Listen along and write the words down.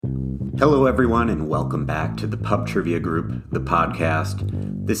Hello, everyone, and welcome back to the Pub Trivia Group, the podcast.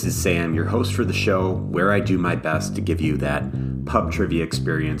 This is Sam, your host for the show, where I do my best to give you that pub trivia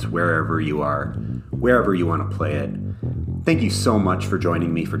experience wherever you are, wherever you want to play it. Thank you so much for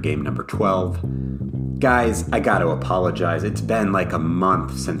joining me for game number 12. Guys, I got to apologize. It's been like a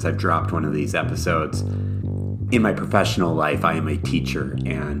month since I've dropped one of these episodes. In my professional life, I am a teacher,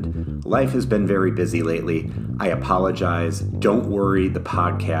 and life has been very busy lately. I apologize. Don't worry, the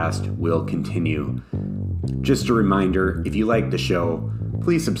podcast will continue. Just a reminder, if you like the show,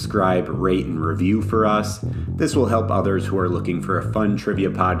 please subscribe, rate, and review for us. This will help others who are looking for a fun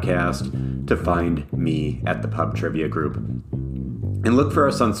trivia podcast to find me at the Pub Trivia Group. And look for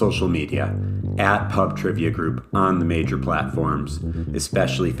us on social media, at Pub Trivia Group on the major platforms,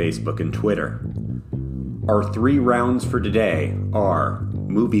 especially Facebook and Twitter. Our 3 rounds for today are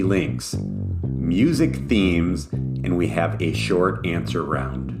movie links, music themes, and we have a short answer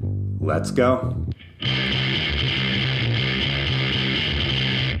round. Let's go.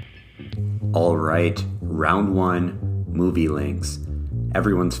 All right, round 1, movie links.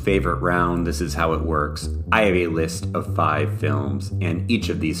 Everyone's favorite round. This is how it works. I have a list of 5 films, and each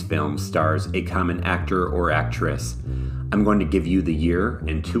of these films stars a common actor or actress. I'm going to give you the year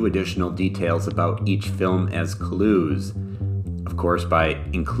and 2 additional details about each film as clues. Of course, by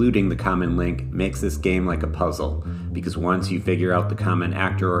including the common link makes this game like a puzzle, because once you figure out the common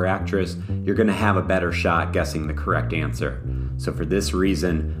actor or actress, you're going to have a better shot guessing the correct answer. So for this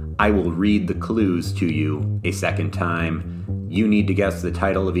reason, I will read the clues to you a second time. You need to guess the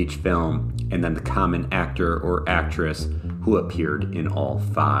title of each film, and then the common actor or actress who appeared in all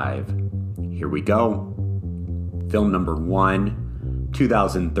 5. Here we go. Film number 1,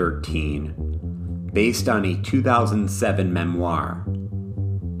 2013, based on a 2007 memoir.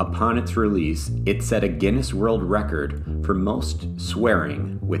 Upon its release, it set a Guinness World Record for most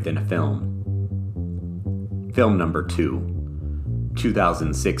swearing within a film. Film number 2,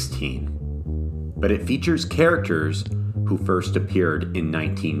 2016, but it features characters who first appeared in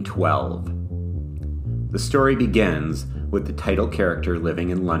 1912. The story begins with the title character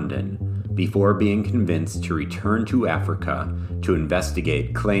living in London before being convinced to return to Africa to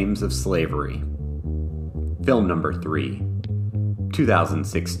investigate claims of slavery. Film number 3,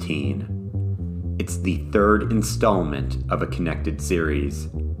 2016. It's the 3rd installment of a connected series.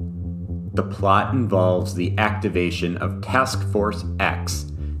 The plot involves the activation of Task Force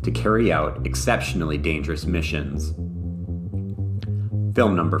X to carry out exceptionally dangerous missions.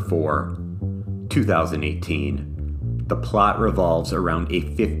 Film number 4, 2018. The plot revolves around a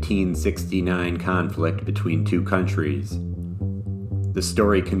 1569 conflict between 2 countries. The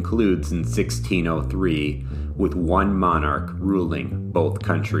story concludes in 1603 with one monarch ruling both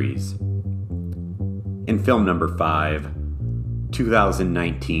countries. In film number 5,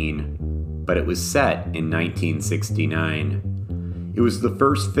 2019, but it was set in 1969. It was the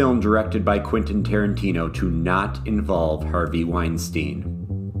first film directed by Quentin Tarantino to not involve Harvey Weinstein.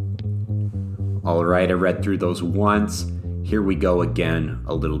 All right, I read through those once. Here we go again,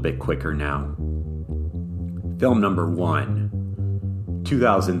 a little bit quicker now. Film number 1,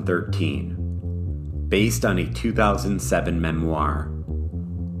 2013, based on a 2007 memoir.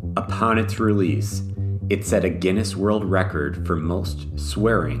 Upon its release, it set a Guinness World Record for most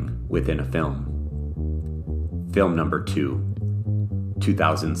swearing within a film. Film number 2,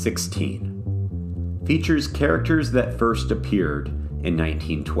 2016, features characters that first appeared in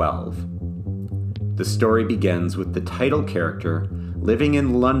 1912. The story begins with the title character living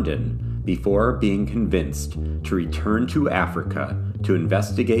in London before being convinced to return to Africa to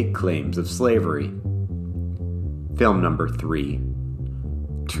investigate claims of slavery. Film number 3,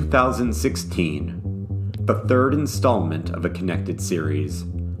 2016, the 3rd installment of a connected series.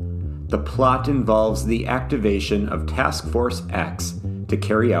 The plot involves the activation of Task Force X to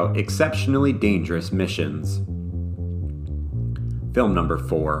carry out exceptionally dangerous missions. Film number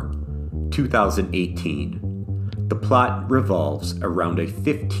 4, 2018. The plot revolves around a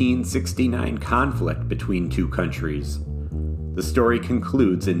 1569 conflict between 2 countries. The story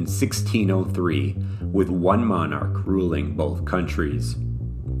concludes in 1603 with one monarch ruling both countries.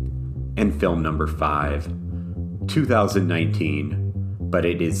 And film number 5, 2019, but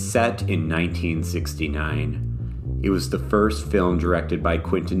it is set in 1969. It was the first film directed by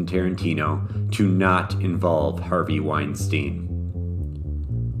Quentin Tarantino to not involve Harvey Weinstein.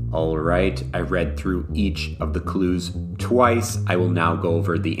 All right, I read through each of the clues twice. I will now go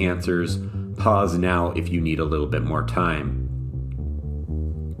over the answers. Pause now if you need a little bit more time.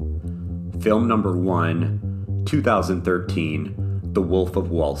 Film number 1, 2013, The Wolf of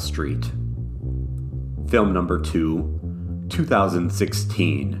Wall Street. Film number 2,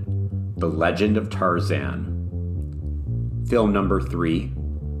 2016, The Legend of Tarzan. Film number 3,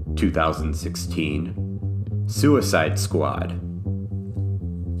 2016, Suicide Squad.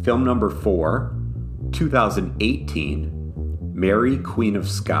 Film number 4, 2018, Mary, Queen of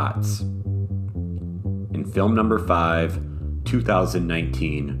Scots. And film number 5,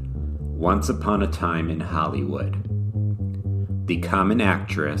 2019, Once Upon a Time in Hollywood. The common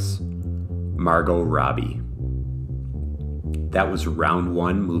actress, Margot Robbie. That was round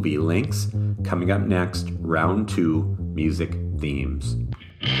 1 movie links. Coming up next, round 2 music themes.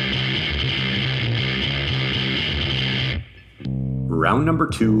 Round number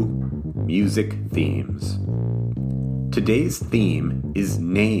 2, music themes. Today's theme is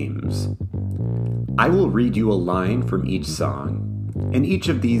names. I will read you a line from each song, and each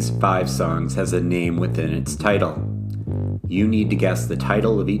of these 5 songs has a name within its title. You need to guess the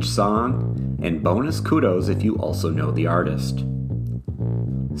title of each song, and bonus kudos if you also know the artist.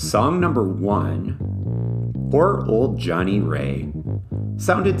 Song number 1, Poor Old Johnny Ray,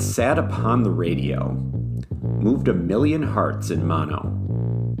 sounded sad upon the radio, moved a million hearts in mono.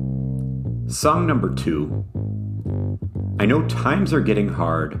 Song number 2, I know times are getting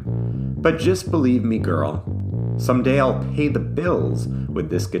hard, but just believe me, girl, someday I'll pay the bills with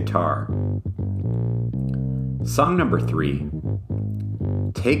this guitar. Song number 3,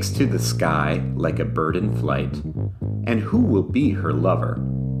 takes to the sky like a bird in flight, and who will be her lover?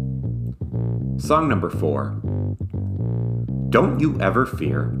 Song number 4, don't you ever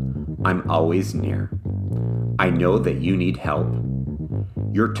fear, I'm always near. I know that you need help.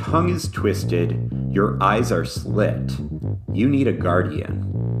 Your tongue is twisted, your eyes are slit. You need a guardian.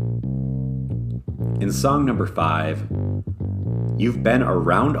 In song number 5, you've been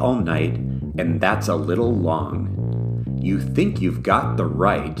around all night, and that's a little long. You think you've got the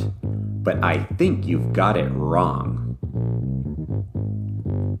right, but I think you've got it wrong.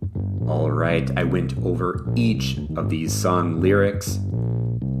 Alright, I went over each of these song lyrics.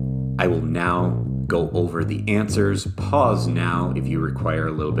 I will now go over the answers. Pause now if you require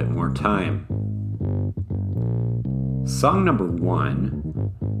a little bit more time. Song number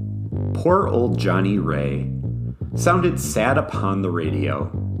 1, Poor Old Johnny Ray, sounded sad upon the radio,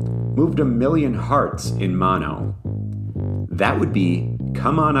 moved a million hearts in mono. That would be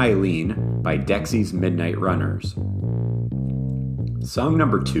Come On Eileen by Dexy's Midnight Runners. Song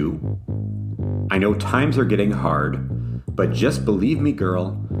number 2, I know times are getting hard, but just believe me,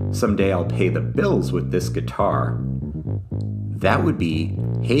 girl, someday I'll pay the bills with this guitar. That would be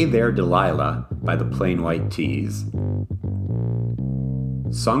Hey There Delilah by the Plain White T's.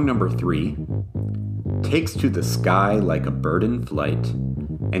 Song number 3, takes to the sky like a bird in flight,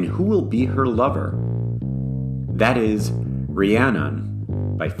 and who will be her lover? That is Rhiannon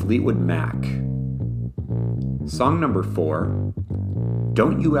by Fleetwood Mac. Song number 4,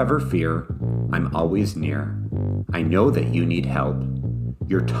 don't you ever fear, I'm always near. I know that you need help.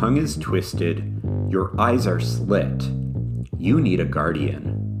 Your tongue is twisted, your eyes are slit. You need a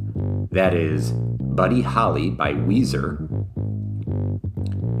guardian. That is Buddy Holly by Weezer.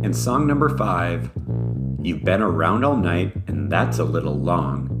 And song number 5, you've been around all night, and that's a little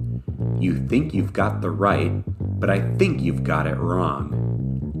long. You think you've got the right, but I think you've got it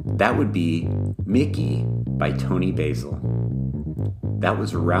wrong. That would be Mickey by Tony Basil. That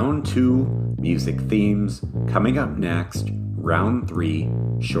was round 2, music themes. Coming up next, round 3,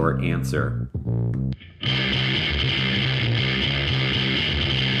 short answer.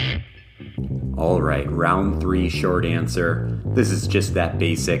 Alright, round 3, short answer. This is just that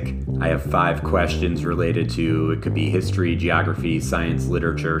basic. I have 5 questions related to, it could be history, geography, science,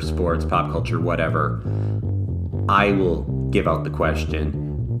 literature, sports, pop culture, whatever. I will give out the question.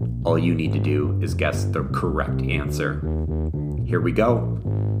 All you need to do is guess the correct answer. Here we go.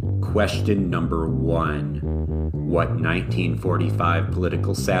 Question number 1. What 1945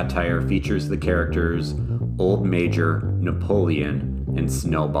 political satire features the characters Old Major, Napoleon, and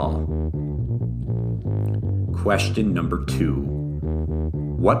Snowball? Question number 2.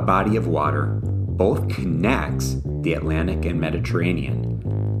 What body of water both connects the Atlantic and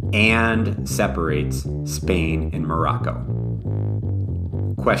Mediterranean and separates Spain and Morocco?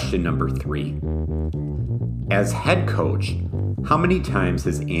 Question number 3. As head coach, how many times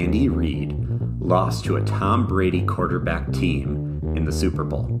has Andy Reid lost to a Tom Brady quarterback team in the Super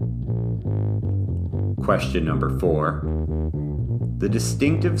Bowl? Question number 4. The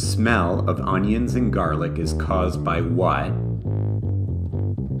distinctive smell of onions and garlic is caused by what?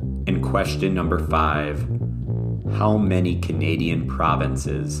 And question number 5. How many Canadian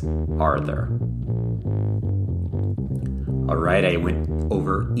provinces are there? Alright, I went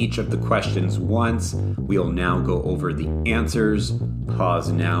over each of the questions once. We'll now go over the answers.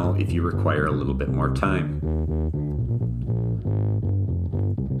 Pause now if you require a little bit more time.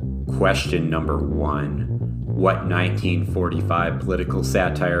 Question number 1. What 1945 political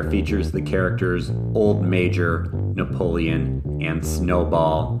satire features the characters Old Major, Napoleon, and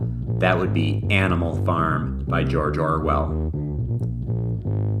Snowball? That would be Animal Farm by George Orwell.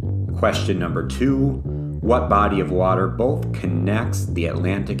 Question number 2. What body of water both connects the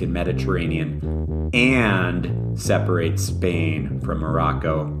Atlantic and Mediterranean and separates Spain from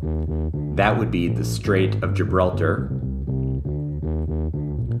Morocco? That would be the Strait of Gibraltar.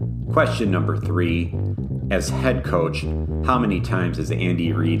 Question number 3. As head coach, how many times has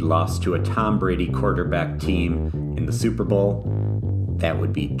Andy Reid lost to a Tom Brady quarterback team in the Super Bowl? That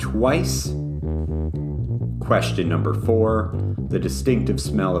would be twice. Question number 4. The distinctive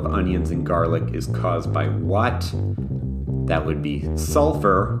smell of onions and garlic is caused by what? That would be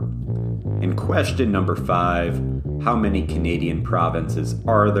sulfur. And question number 5. How many Canadian provinces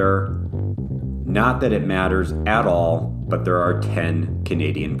are there? Not that it matters at all, but there are 10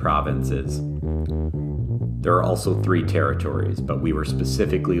 Canadian provinces. There are also 3 territories, but we were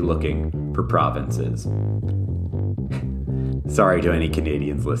specifically looking for provinces. Sorry to any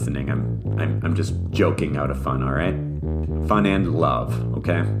Canadians listening. I'm just joking out of fun, all right? Fun and love,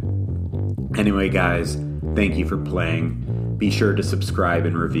 okay? Anyway, guys, thank you for playing. Be sure to subscribe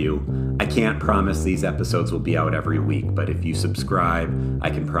and review. I can't promise these episodes will be out every week, but if you subscribe, I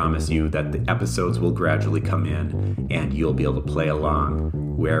can promise you that the episodes will gradually come in and you'll be able to play along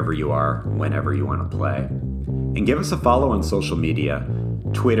wherever you are, whenever you want to play. And give us a follow on social media,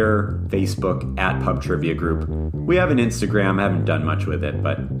 Twitter, Facebook, @Pub Trivia Group. We have an Instagram, I haven't done much with it,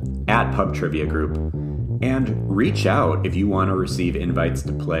 but @Pub Trivia Group. And reach out if you want to receive invites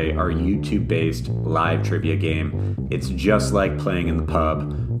to play our YouTube-based live trivia game. It's just like playing in the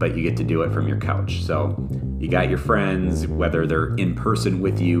pub, but you get to do it from your couch. So you got your friends, whether they're in person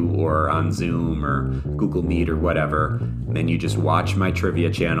with you or on Zoom or Google Meet or whatever, then you just watch my trivia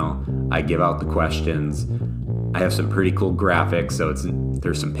channel. I give out the questions. I have some pretty cool graphics, so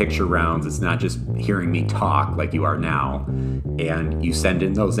there's some picture rounds. It's not just hearing me talk like you are now. And you send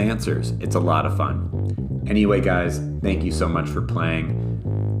in those answers. It's a lot of fun. Anyway, guys, thank you so much for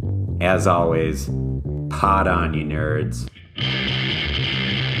playing. As always, pod on, you nerds.